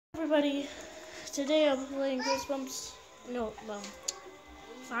everybody, today I'm playing Goosebumps,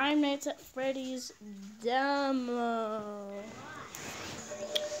 Five Nights at Freddy's demo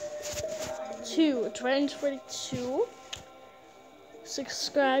 2, Five Nights at Freddy 2.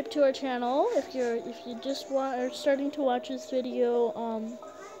 Subscribe to our channel if you just are starting to watch this video.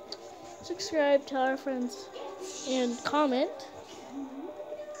 Subscribe, tell our friends, and comment.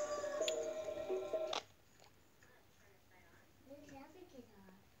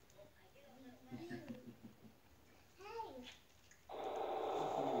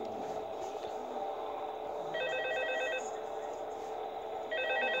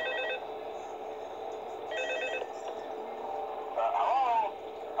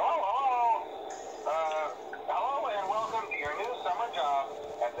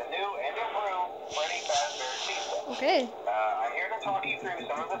 Okay. I'm here to talk you through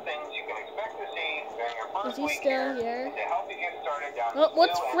some of the things you can expect to see during your first week still here? To help you get started down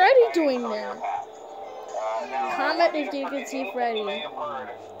What's Freddy doing there? Comment if you can see Freddy.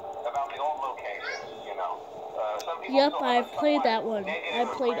 Yep, I've played that one.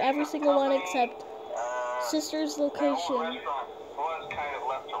 I've played every single one except Sister's Location. Was kind of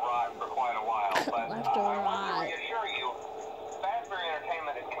left to rot for quite a while, but left to rot. I reassure you, Fazbear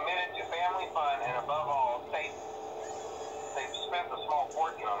Entertainment is committed to family fun and above all, they've spent a small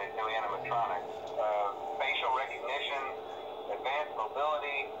fortune on these new animatronics. Facial recognition, advanced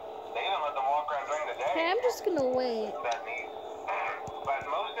mobility, they even let them walk around during the day. Okay, I'm just gonna wait. That neat. But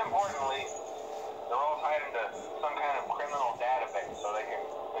most importantly, they're all tied into some kind of criminal database so they can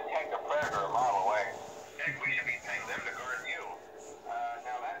detect a predator a mile away. Heck, we should be paying them to guard you.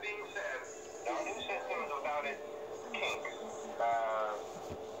 Now that being said, no new system is without its kinks.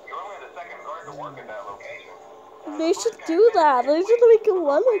 You're only the second guard to work at that location. They should do that. They should make a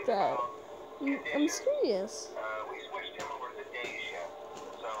one like that. I'm serious. We switched him over to the day shift.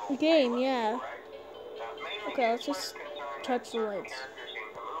 So The game, yeah. Okay, let's just touch the lights.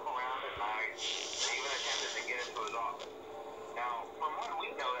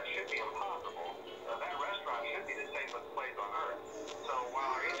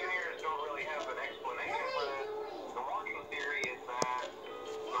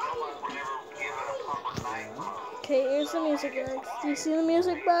 Okay, here's the music box. Do you see the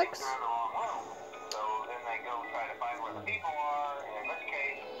music box? So then they go try to find where the people are, and in this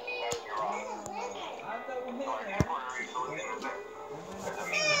case, that's your office. So our temporary solution is that there's a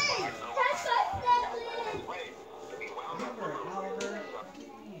music box over this way to be wound up for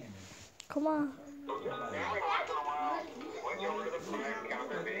Come on. So just every once in a while, switch over to the flag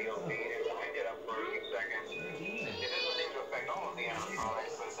counter video feed and wind it up for a few seconds. It doesn't seem to affect all of the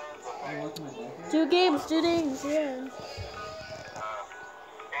animatronics, but it does affect... Do games, yeah. And as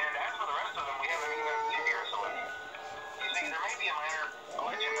for the rest of them, we haven't even got severe solutions. You see, there may be a minor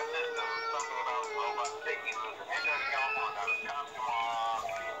glitch in the system, something about robots taking the endoskeleton without his costume on.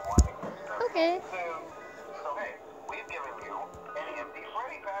 Okay. So hey, we've given you an empty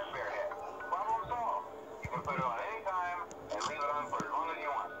Freddy Fazbear head. Problem solved. You can put it on any time and leave it on for as long as you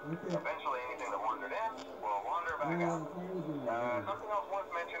want. Eventually, anything that wandered in will wander back out. Something else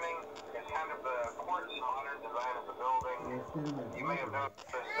worth mentioning is kind of the quirky modern design of the building. You may have noticed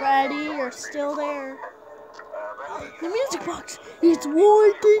Freddy, you're still there. The music box is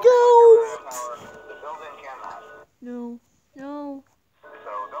working out. The building cannot. No.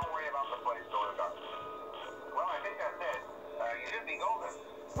 So don't worry about the place going dark. Well, I think that's it. You should be golden.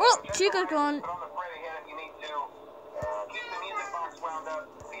 Oh, Chica's gone. Put on the Freddy head if you need to. Keep the music box wound up.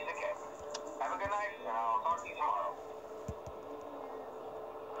 Piece of cake. Have a good night, and I'll talk to you tomorrow.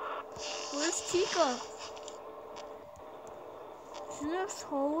 Where's Chica? Isn't this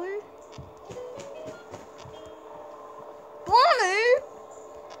hallway? Bonnie!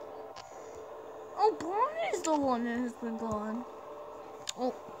 Oh, Bonnie's the one that has been gone.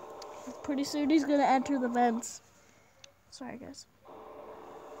 Oh, pretty soon he's gonna enter the vents. Sorry, guys.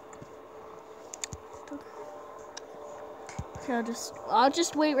 Okay, I'll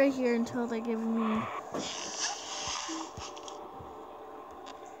just wait right here until they give me.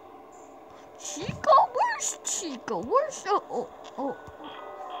 Chica, where's Chica? Where's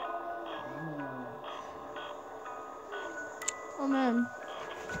oh man.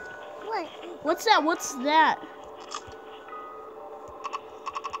 Wait, what's that? What's that?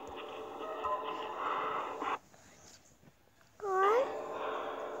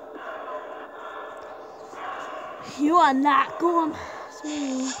 You are not going past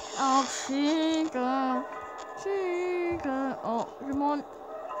me. Oh, Chica. Oh, come on.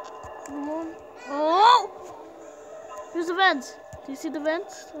 Oh! Here's the vents. Do you see the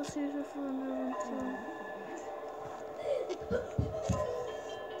vents? Let's see if I find the vents.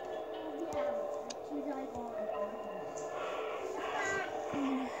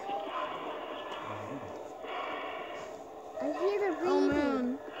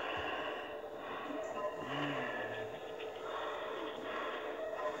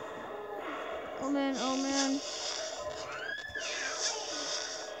 man, oh man.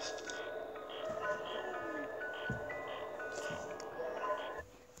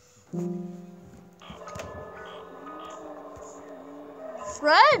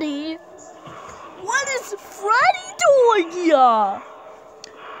 Freddy? What is Freddy doing here?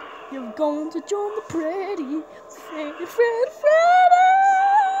 You're going to join the Freddy. Freddy.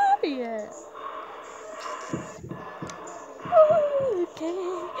 Yeah. Okay,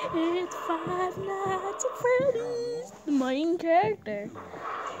 it's Five Nights at Freddy's, the main character.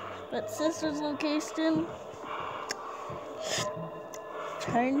 But Sister's location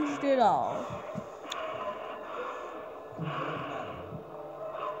changed it all.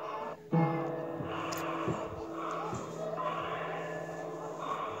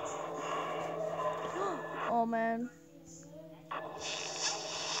 Oh man.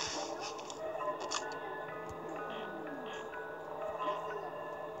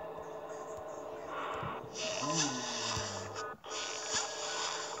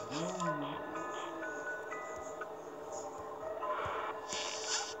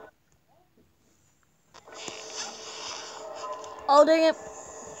 Oh dang it.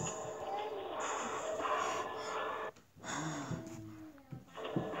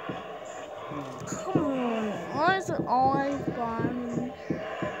 Come on, why is it always gone?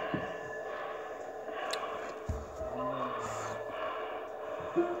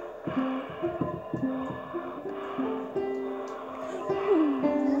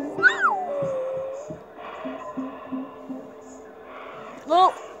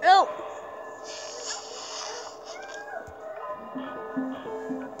 Oh, oh.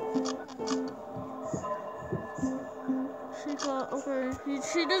 She got, okay,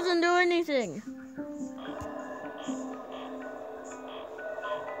 she doesn't do anything.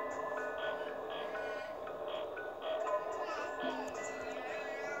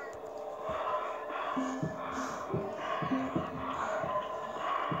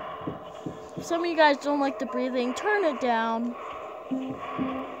 If some of you guys don't like the breathing, turn it down.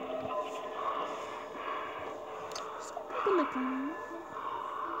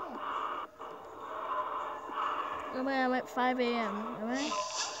 I'm at 5 a.m. Am I?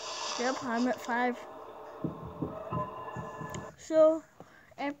 Yep, I'm at 5. So,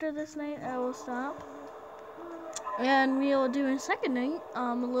 after this night, I will stop. And we will do a second night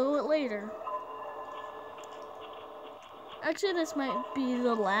a little bit later. Actually, this might be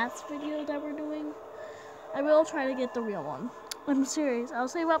the last video that we're doing. I will try to get the real one. I'm serious. I'll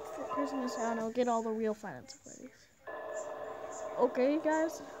save up for Christmas and I'll get all the real Final Freddy's. Okay,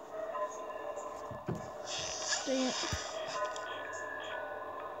 guys? Dang it.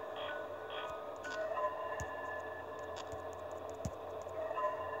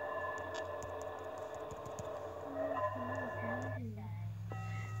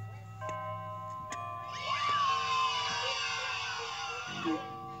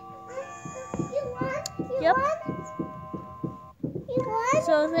 Yep.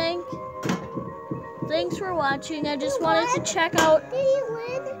 So thanks for watching. I just wanted to check out. Did you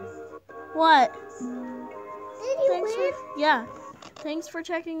win? What? Did you win? Yeah. Thanks for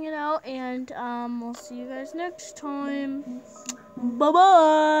checking it out, and we'll see you guys next time. Bye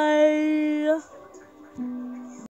bye.